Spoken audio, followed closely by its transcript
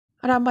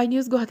Arambai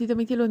News Guwahati da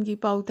Maitilongi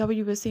pau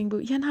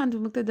tabayubasingbu yan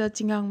handumuktada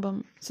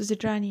chingangbam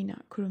Suchitrani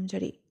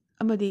kurumjari.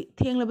 Amadi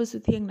thienglabasu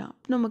thiengna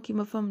pnamaki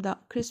mafamda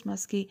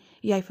Christmas ki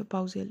yaifa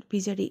paujel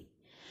pijari.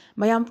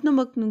 Mayam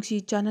pnamak nungsi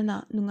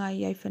chanana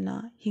nungai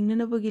yaifana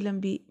hingnanabagi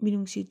lambi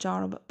minungsi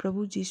charaba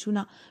Prabhu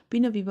Jisuna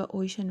pinabiba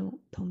oishanu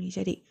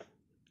thonijari.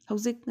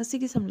 Hauzik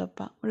ngasigi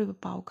samlappa mariba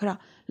pau khara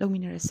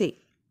lawminarase.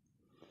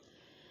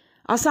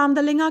 Assam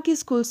da lenga ki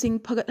school sing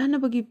phagat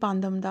hanabagi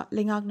pandam da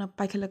lengak na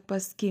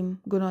paikhalakpa scheme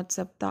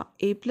gunotsav da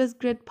A+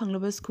 grade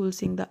phanglaba school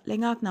sing da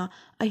lengak na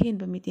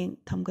ahenba meeting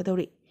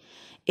thamgadori.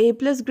 A+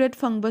 grade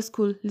phangba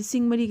school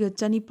lising mariga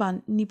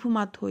chanipan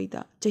nifuma thoi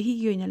da chahi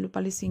gi oina lupa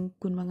lising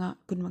kunmanga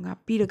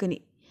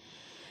piragani.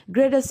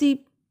 Grade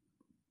asi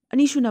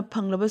anishuna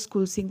phanglaba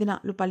school sing dana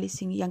lupa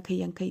lising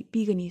yankai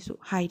pigani su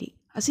hairi.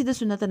 Asida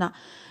sunatana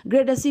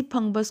grade asi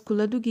phangba school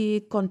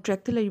adugi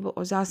contract lariba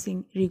oza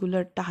sing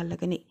regular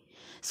tahalagani.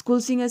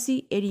 School sing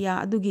asi area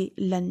adugi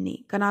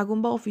lanni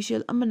kanagumba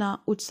official amana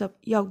utsap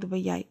yaudaba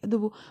yai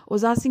adubu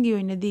oza singi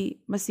oinadi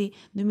masi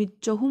numit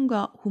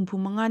chahumga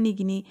humpumangani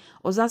gini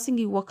oza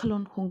singi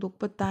wakhalon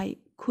hongdokpa tai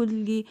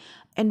khulgi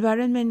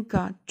environment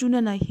ka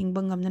chunana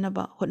hingba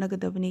ngamnanaba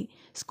hotnagadabani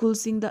school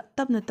sing da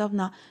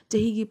tapna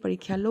chahigi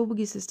parikya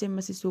lobagi system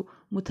masisu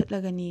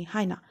muthatlagani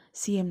haina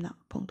CM na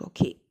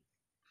phongdokhi.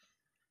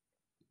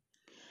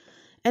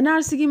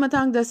 NRC की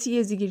Matang the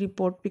CAG की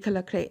report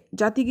पिखलखरे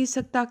जाति की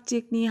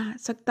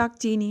सक्ताक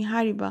चेनी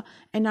हारिबा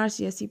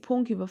NRC असि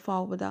फोंखिबा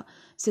फावबदा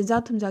सेंजा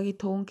थुमजागी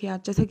थोंग कया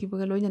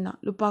चथकिबगा लोइनना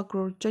लुपा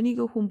करोड़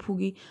चनीगा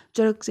हुम्फुगी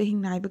चरक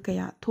चहिंग नाइबा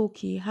कया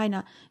थोखी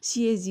हाइना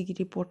CAG की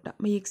report ता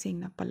मयेक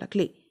सेंगना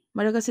पलखले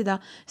मरगसिदा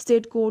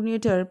state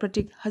coordinator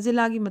प्रतीक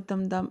हजिलागी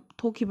मतमदा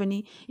थोखिबनी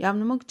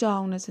यामनमक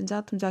चावना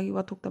सेंजा थुमजागी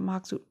वाथोक्ता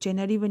मार्क्सु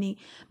चेनरीबनी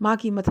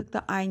माकी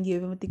मथक्ता आइनगी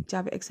ओइबा मतिक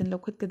चाबे एक्शन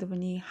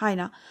लौखतकदबनी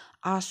हाइना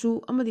आशु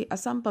अमदी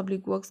असम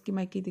पब्लिक वर्क्स की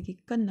माइकेदगी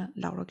कन्ना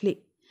लावरकले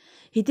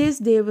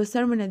हितेश देव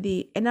शर्मनदी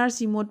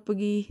NRC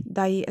मोटपगी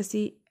दाई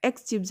असि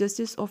ex chief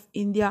justice of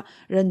India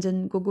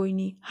Ranjan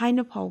गोगोईनी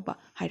हाइना फावबा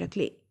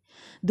हाइरकले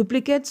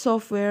duplicate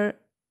software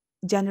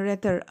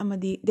generator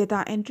amadi data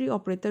entry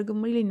operator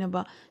gumri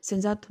linaba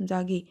senja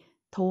thumjagi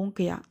thong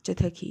kaya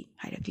chathaki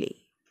hairakli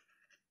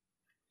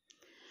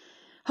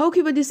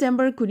haukiba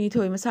December kuni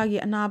thoi masagi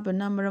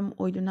anabana maram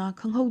oiduna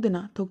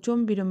khanghaudana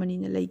thokchom biramani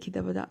na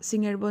laikhidabada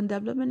Singerbon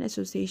Development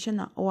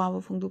Association na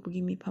awawa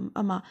phongdopagi mifam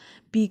ama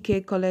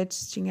PK College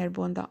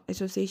Singerbon da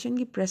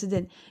association gi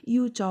president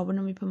yu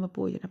chawbana mifam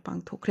apoidana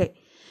pangthokre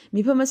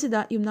mifam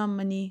asida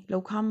yumnam mani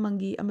lokham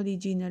mangi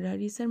amadi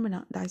jinarari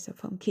sarmana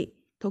daisa famki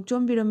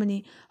Thokchom Biramani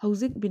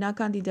hauzik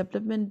Binakandi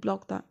Development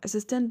Block ta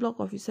Assistant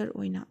Block Officer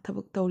oina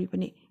thabak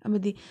tawribani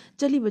amadi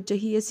chaliba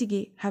chahi asigi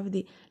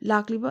habdi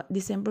lakliba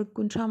December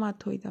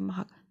 13 da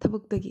mahak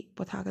thabak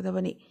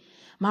pothagadabani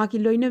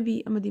mahaki loinabi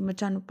amadi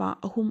machanupa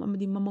ahum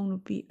amadi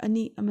mamongnupi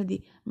ani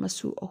amadi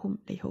masu ahum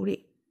leihore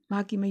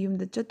mahaki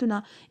mayumda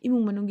chatuna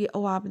imung manungi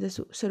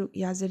awabadasu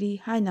saruk yazari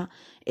haina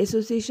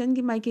association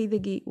gi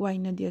maikeidagi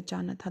waina dia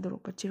chana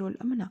thadorokpa chirol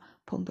amana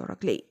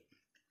phongdorakle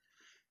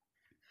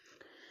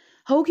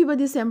Haukiba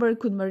December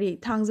Kudmari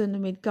Thangzan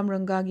Numit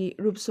Kamrangagi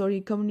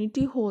Rupsori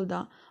Community Hall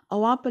da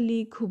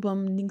Awapali Khubam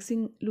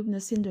Ningsing Lubna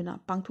Sinduna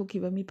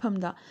Pangthokiba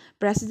Miphamda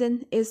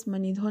President S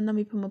Manidhona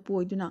Miphama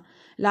Poiduna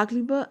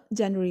Lakliba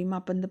January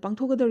Mapan the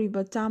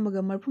Pangthogadoriba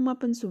Chamaga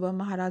Marpumapan Suba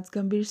Maharaj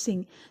Gambir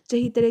Singh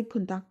Chahi Tarek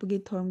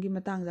Kuntakpagi Thormgi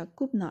Matangda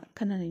Kupna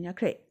Kananina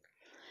Kre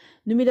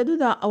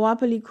Numidada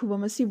Awapali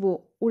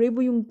Kubamasibo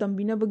Urebuyung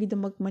Tambina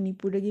Bagidamak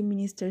Manipuragi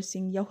Minister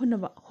Singh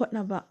Yahonaba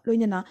Hotnaba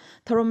Loinana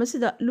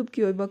Thoromasida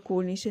Lupkioiba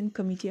Coordination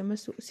Committee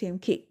Amasu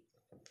CMK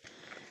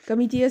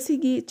Committee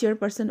Asigi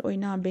Chairperson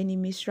Oina Beni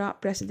Mishra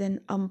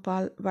President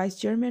Ampal Vice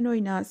Chairman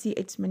Oina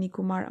CH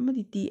Manikumar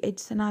Amadi TH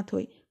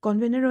Sanathoi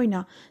Convener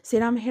Oina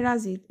Seram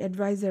Herazit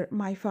Advisor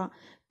Maifa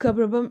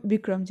Kabrabam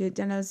Bikramjit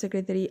General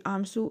Secretary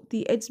Amsu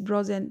TH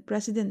Brozen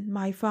President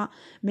Maifa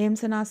Mem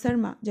Sana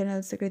Sarma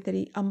General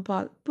Secretary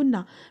Ampal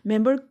Punna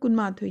Member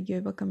Kunma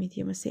Thoiyoba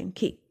Committee Amasem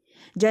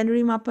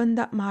January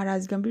Mapanda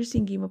Maharaj Gambir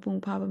Singhi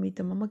Mapung Phaba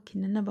Mitamama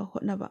Kinanaba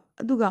Hotnaba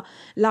Aduga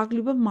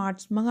Lakliba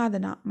March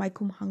Mangadana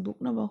Maikum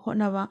Hangduknaba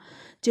Hotnaba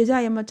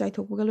Chejayama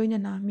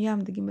Chaitokagaloina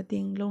Miam the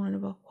Gimating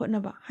Lonanaba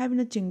Hotnaba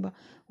Havana Chingba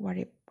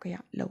Warip Kaya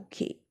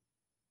Lowkey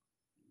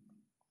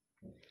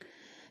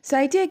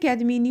Sahitya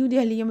Academy New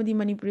Delhi Yamadi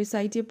Manipuri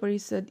Sahitya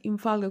Parisad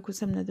Imphal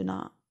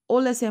Kusamnaduna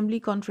All Assembly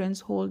Conference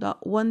hold a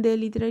one-day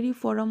literary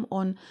forum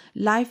on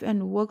life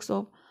and works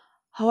of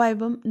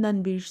Hawaibam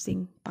Nanbir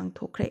Singh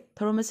Pangthokre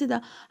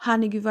Thoromasida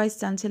Hanigi Vice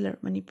Chancellor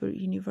Manipur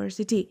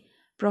University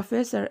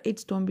Professor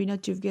H.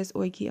 Tombina Chief Guest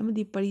Oiki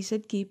Amadi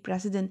Parisad ki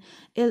President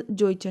L.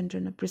 Joy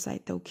Chandran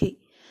preside Tauki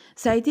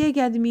Sahitya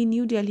Academy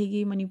New Delhi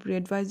ki Manipur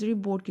Advisory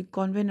Board ki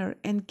Convener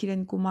N.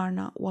 Kiran Kumar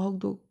na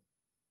Wahogdo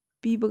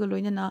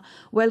Pibagaloina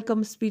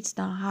welcome speech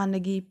na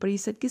Hanagi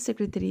Parisad ki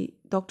Secretary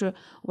Dr.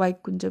 Y.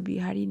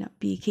 Kunjabi Harina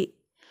PK.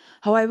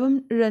 However,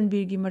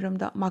 Ranbir gi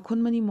maramda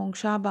Makhonmani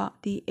Mongshaba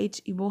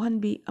TH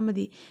Ibohanbi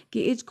Amadi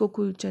KH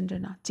Gokul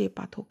Chandrana Che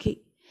Pathoki.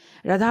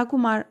 Radha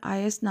Kumar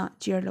IS na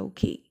chair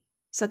lawki.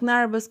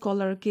 Saknaraba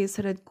scholar K.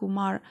 Sarat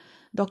Kumar,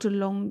 Dr.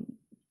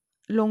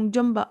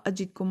 Longjamba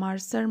Ajit Kumar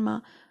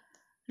Sharma,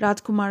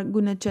 Rajkumar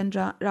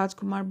Gunachandra,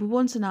 Rajkumar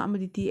Bhuvonsana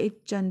amadi T.H.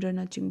 Chandra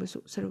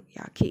chingbasu saruk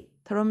yaki.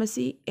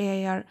 Tharamasi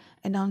AIR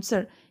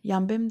announcer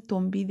Yambem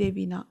Tombi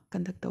Devi na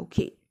conduct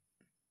tauki.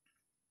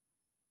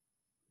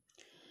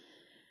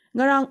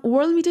 Ngarang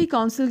World Mitai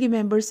Council ki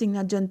members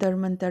singna Jantar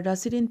Mantar da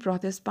sit-in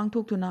protest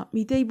pangthoktuna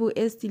Mitai bu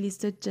ST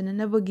listed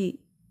chananabagi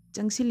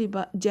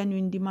changsiliba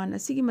genuine demand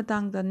asigi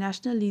matangda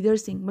national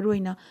leaders sing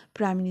maroina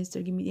Prime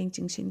Minister ki meeting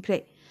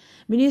chingsinkhre.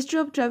 Ministry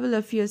of Travel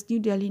Affairs New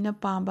Delhi na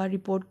pamba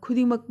report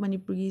khudingmak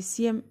Manipur gi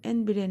CM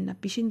N Biren na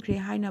pishinkhre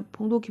haina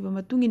phongdokhiba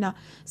matungina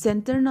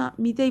center na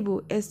Mitai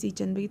bu ST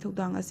chanbagi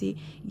thokdang asi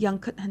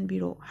yangkhat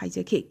hanbiro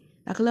haijaki.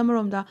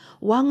 Nakalamaromda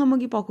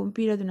Wangamagi Pakum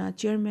Piraduna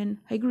Chairman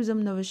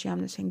Haiguruzam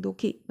Navashyamna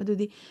Sengdoki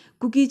Madudi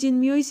Kuki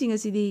Jin Miyoi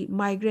Singasidi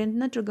migrant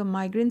Natraga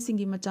migrant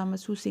Singi Machama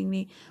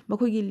Susingni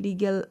Makugi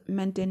legal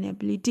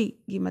maintainability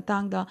Gi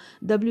Matangda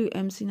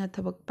WMC na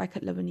Tabak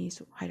Pakat Labani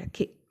su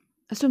Hairaki.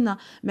 Asumna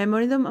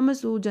memorandum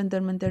Amasu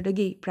Jantar Mantar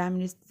Dagi Prime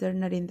Minister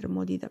Narendra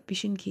Modi da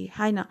Pishinki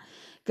Haina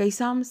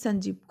Kaisam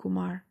Sanjeev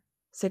Kumar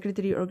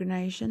Secretary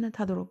Organization na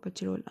Thadorok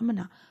Pachirol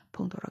Amana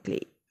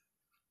Pongtorakli.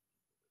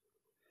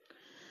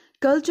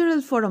 Cultural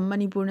Forum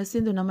Manipur na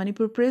sinduna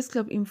Manipur Press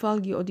Club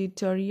Imphal gi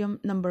Auditorium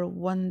number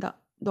 1 da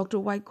Dr.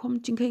 Waikhom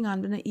Chingkhai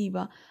nganbana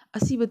iba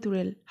asiba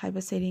turel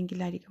haiba sering gi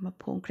larik ama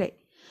phongkhre.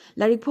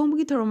 Larik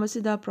phongbugi thorom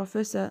asida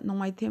Professor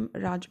Nongmaithem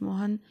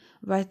Rajmohan,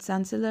 Vice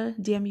Chancellor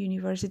DM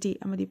University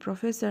amadi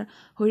Professor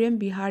Hoirem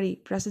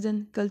Bihari,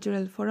 President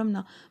Cultural Forum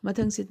na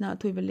mathang sitna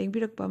athoiba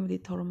lengbirakpa amadi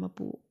thorom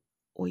mapu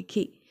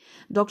oiki.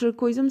 Dr.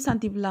 Koizam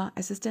Santibla,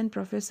 Assistant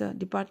Professor,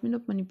 Department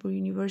of Manipur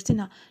University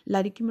na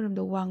Lariki Maramda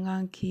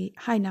Wangang Ki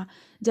Haina,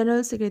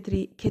 General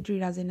Secretary Khetri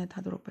Rajena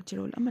Thadorok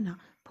Pachirol Amana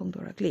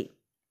Pongdorakli.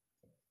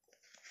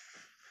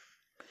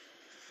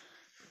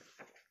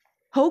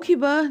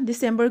 Haukiba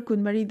December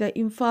Kunmari the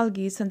Imphal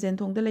gi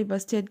Sanjentong the Labor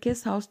State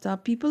Guest House the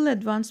People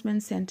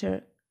Advancement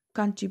Center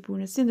Kanchipur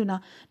na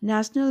sinduna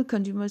National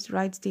Consumers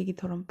Rights Day ki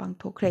thorom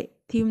pangthokre.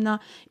 Theme na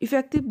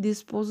effective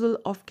disposal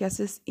of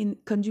cases in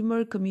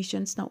consumer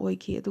commissions na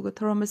oiki aduga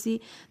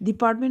thoromasi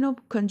Department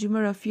of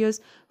Consumer Affairs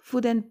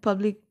Food and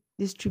Public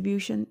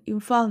Distribution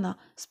Imphal na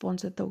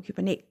sponsor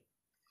tawkipani.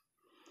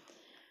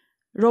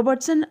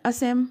 Robertson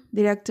Assam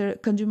Director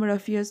Consumer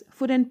Affairs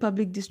Food and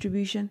Public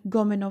Distribution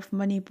Government of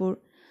Manipur,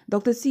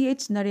 Dr.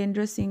 C.H.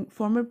 Narendra Singh,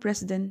 former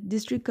President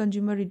District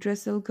Consumer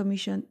Redressal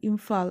Commission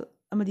Imphal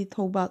amadi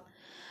Thoubal,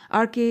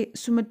 R.K.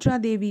 Sumatra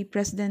Devi,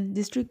 President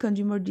District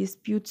Consumer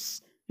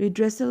Disputes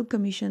Redressal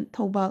Commission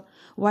Thoubal,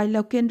 while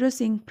Lokendra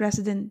Singh,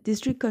 President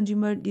District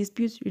Consumer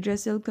Disputes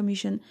Redressal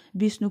Commission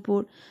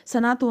Bishnupur,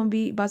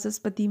 Sanatombi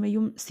Basaspati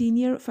Mayum,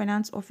 Senior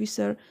Finance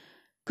Officer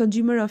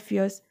Consumer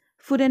Affairs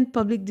Food and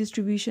Public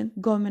Distribution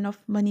Government of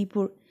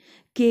Manipur,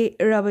 K.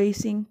 Rabai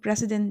Singh,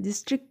 President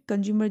District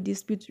Consumer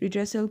Disputes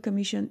Redressal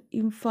Commission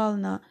Imphal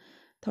na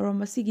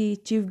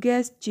Thoramasigi Chief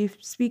Guest, Chief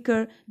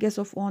Speaker, Guest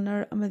of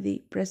Honor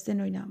amadi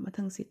President oina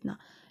mathang sitna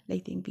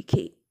leiting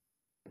BK.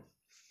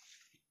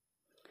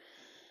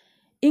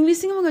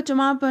 English mga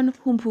chamapan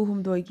humpu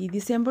humdoi gi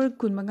December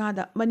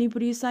kunmangada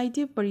Manipuri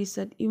Sahitya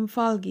Parisad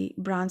Imphal gi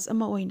branch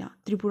ama oina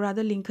Tripura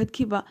da lingkhat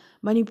khiba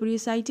Manipuri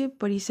Sahitya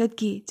Parisad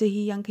ki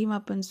chahi yangkhai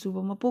mapan suba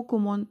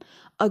mapokumon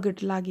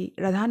Agartala gi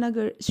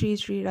Radhanagar Sri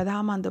Sri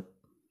Radha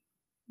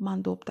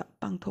Mandop ta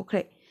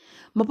pangthokre.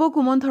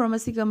 Mapokumon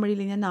Thoramasiga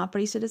Marilina na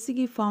Parisad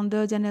asigi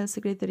founder General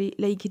Secretary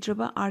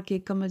Laikhitraba R.K.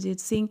 Kamaljeet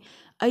Singh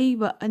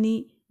Aiba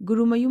Ani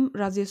Gurumayum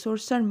Rajeshwar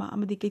Sharma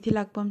amadi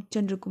Kaithilakpam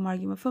Chandra Kumar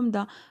gi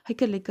mafamda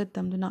haikat laikat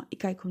tamduna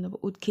ikai khumnaba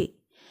utke.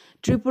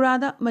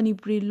 Tripurada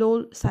Manipuri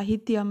Lol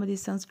Sahitya amadi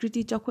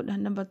Sanskriti Chakhut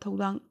Hanamba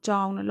Thodang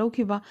Chawna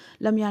Lokhiba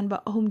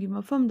Lamyanba Ahum gi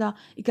mafamda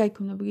ikai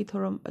khumnabagi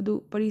thorom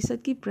adu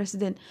Parisad ki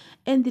President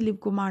N. Dilip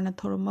Kumar na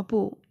thorom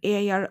mapu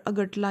AIR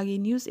Agartala gi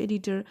News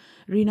Editor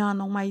Rina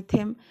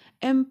Nongmaithem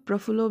M.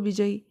 Prafulo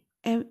Vijay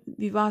M.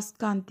 Vivas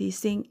Kanti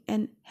Singh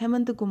and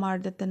Hemant Kumar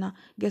Dattana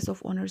Guest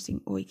of Honor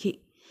Singh oiki.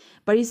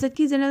 Parisad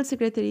ki General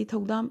Secretary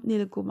Thodam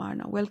Nil Kumar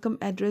na welcome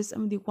address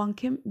amadi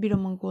Wangkhem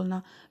Biramangkol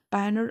na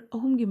pioneer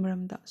ahum gi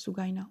maramda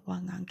sugaina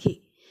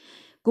wangangki.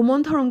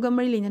 Kumon thorom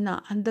gamari lina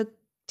na handak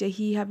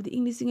chahi habdi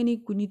English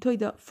ngani kunithoi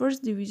da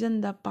first division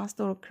da pass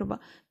tawrkraba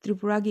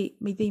Tripura gi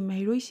meitei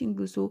mahiroi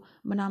singbusu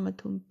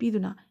manamathum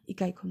piduna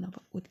ikai khumnaba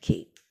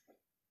utki.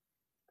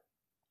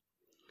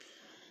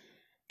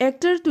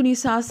 Actor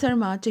Tunisa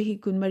Sharma chahi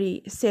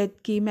kunmari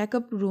set ki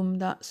makeup room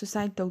da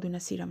suicide tawduna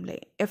siramle.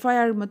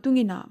 FIR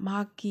matungina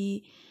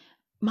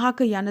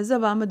mahaka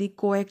yanazaba amadi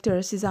co-actor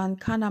Sizan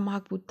Khana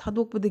mahakpu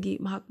thadokpadagi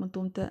mahak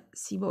matomta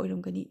siba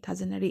oiramgani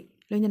thajanari.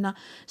 Loinana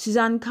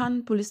Sizan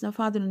Khan police na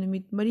faduna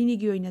numit marini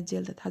gi oina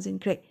jail da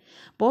thajinkre.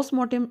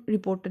 Postmortem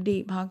report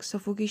today mahak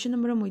suffocation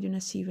amara moiduna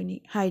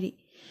sivani hairi.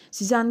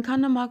 Sizan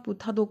Khan na mahakpu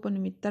thadokpa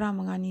numit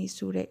 15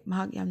 sure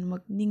mahak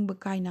yamnamak ningba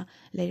kaina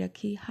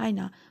leirakhi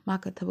haina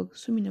mahaka thabak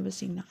suminaba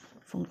singna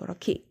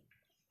phongdorakhi.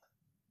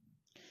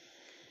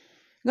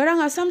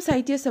 Garang Assam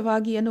Sahitya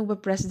Sabhagi Anuba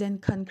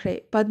President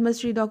Khankre Padma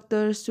Shri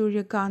Dr.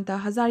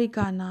 Suryakanta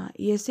Hazarikana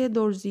Yese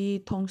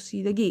Dorji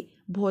Thongsi Dagi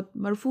Bhot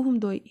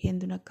Marfuhumdoi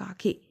Henduna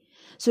Kaki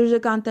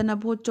Suryakanta na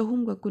Bhot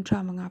Chahumga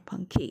Kuntra Manga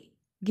Pangki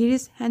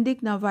Giris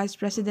Handik na Vice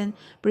President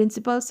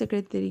Principal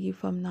Secretary Gi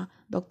Famna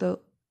Dr.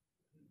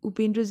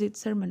 Upendrajit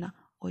Sarmana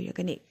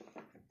Oyagani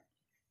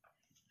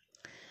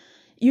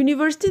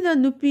University da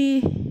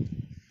Nupi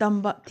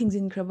Tamba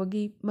Thingzin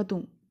Krabagi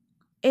Matung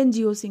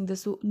NGO Sing the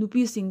Su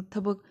Nupi Sing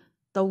Tabak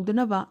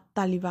Taudanaba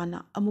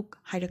Talibana Amuk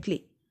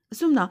Hairakli.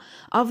 Asumna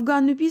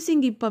Afghan Nupi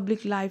Singi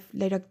public life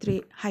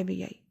Lairaktre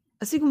Haibayai.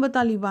 Asigumba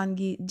Taliban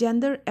gi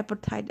gender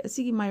apartheid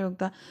Asigi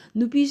Mayokta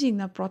Nupi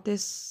Singna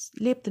protest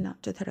Leptana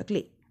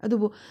Chatharakli.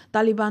 Adubu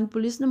Taliban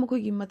police na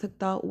Mukogi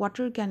Matakta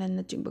water cannon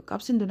na Chingba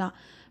Kapsinduna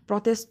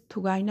protest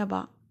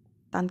Thugainaba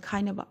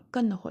Tankhainaba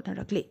Kanna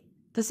Hotarakli.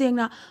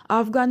 Tasengna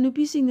Afghan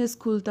Nupi Singna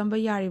school Tamba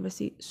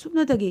Yaribasi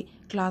Subnatagi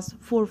class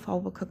 4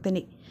 Fauba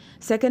Kaktani.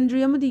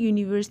 Secondary amadi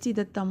university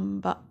da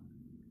tamba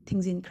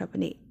thingzin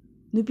krapani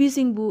nupi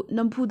singbu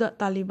nampuda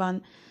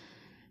Taliban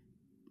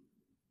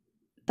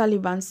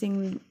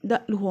sing da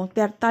luhong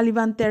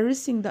Taliban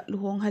terrorist sing da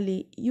luhong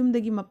hali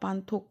yumdagi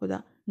mapan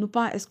thokpada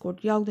nupa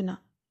escort yauduna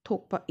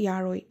thokpa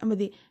yaroi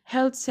amadi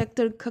health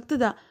sector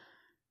khaktada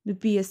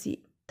nupi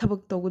asi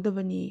thabak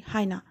tawgudabani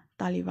haina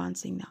Taliban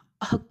singna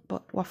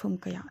ahakpa wafam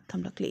kaya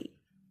thamlakli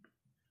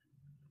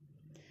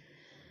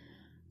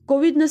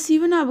COVID na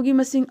sivana bagi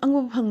masing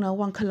angwa phangna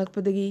wangkhalak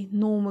padagi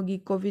no magi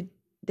COVID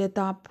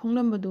data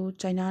phonglambadu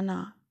China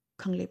na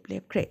khanglep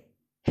lepkre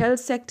health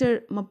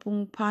sector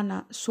mapung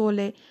phana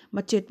sole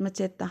machet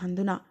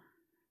tahanduna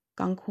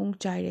kangkhong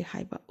chaire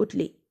haiba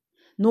utli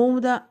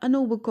nomda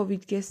anoba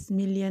COVID case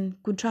million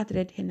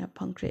kuntratret hena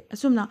phangkre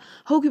asumna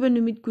hokiba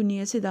numit kuni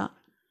asida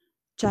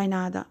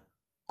China da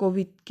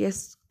COVID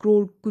case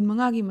crore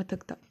kunmanga gi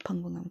mathakta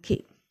phangbangam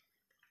khi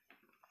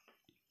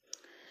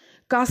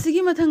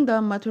Kasigi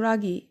mathangda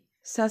Mathuragi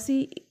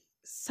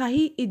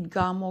Sahi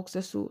Idga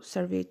Moksasu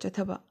survey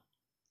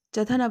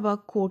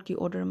Chathanaba court ki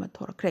order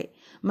mathorakre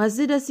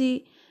Masjid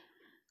asi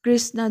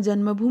Krishna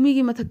Janmabhumi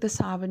gi mathakta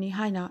sabani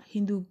haina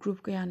Hindu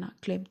group kayana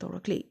claim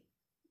torakli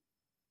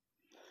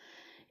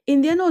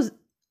Indian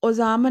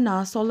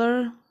Ozamana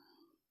solar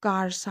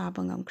car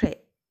sabangam kre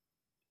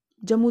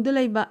Jammuda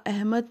laiba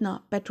Ahmed na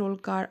petrol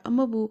car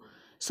amabu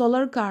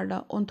solar car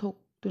da onthok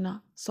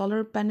tuna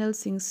solar panel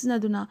sing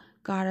sinaduna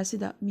car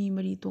asida mi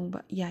mari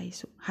tongba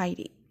yaisu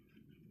hairi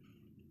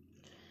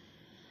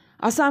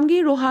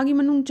Assamgi Rohagi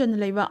Manung Chan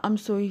Laiba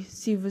Amsoi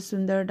Siva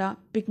Sundarda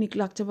picnic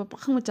lakchaba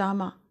pakhang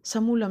chama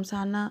Samulam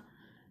Sana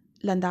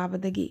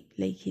Landabadagi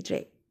Lake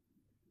Hitre.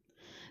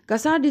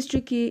 Kasar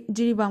district ki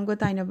Jiribamga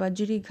Tainaba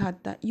Jiri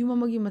Ghata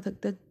Yumamagi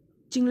Matakta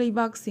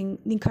Chinglai Sing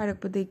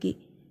Ninkarak Padeki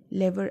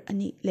Lever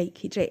Ani Lake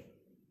Hitre.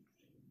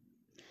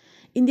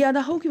 India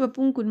da Hokiba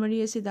Punkun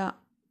Maria Sida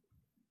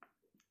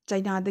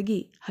China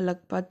dagi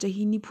halakpa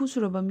chahi nifu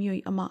suraba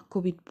miyoi ama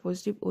COVID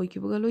positive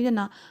oikibaga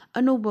loyana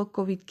anoba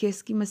COVID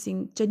case ki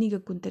masing chaniga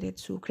kuntaret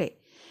sukre.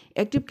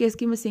 Active case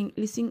ki masing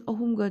lising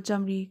ahumga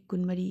chamri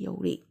kunmari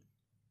yauri.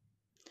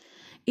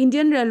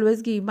 Indian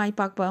Railways gi mai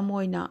pakpa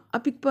amoina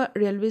apikpa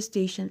railway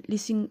station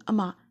lising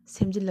ama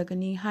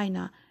semjilagani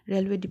haina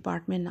railway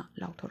department na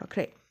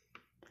lauthorakre.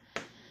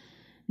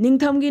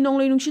 Ningthamgi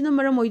nongloi nungshina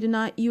maram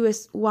oiduna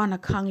US wana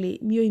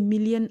khangli miyoi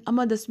million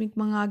ama dasmik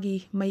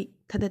mangagi mai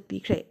thadat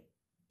pikre.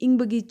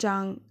 Ingbagi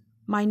chang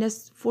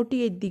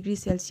 -48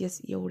 degrees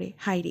Celsius yaure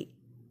hairi.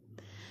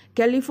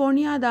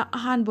 California da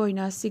ahan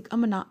boina sik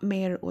amana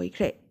mayor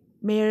oikre.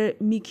 Mayor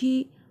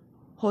Mickey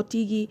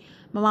Hotigi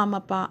mama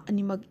mapa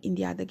animag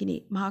India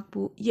dagini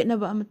mahakpu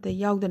yetnaba amata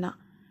yaudana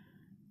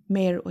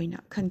mayor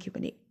oina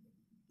khankibani.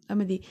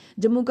 Amadi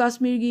Jammu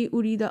Kashmir gi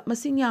uri da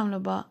masing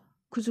yamlaba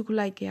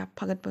khusukulai kaya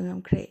phagat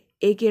pangam kre.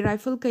 AK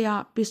rifle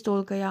kaya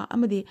pistol kaya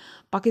amadi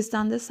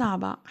Pakistan da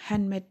saba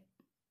handmade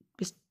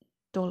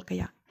pistol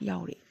kaya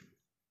yauri.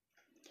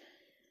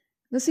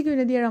 Ngasi ko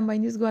di Arambai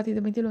News Guwahati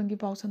da Maitilon gi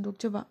pau sandok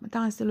chaba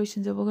matang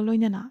solution jaba ga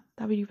loinana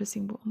tabiri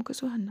pasingbo amka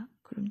so hanna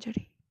kurum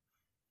jari.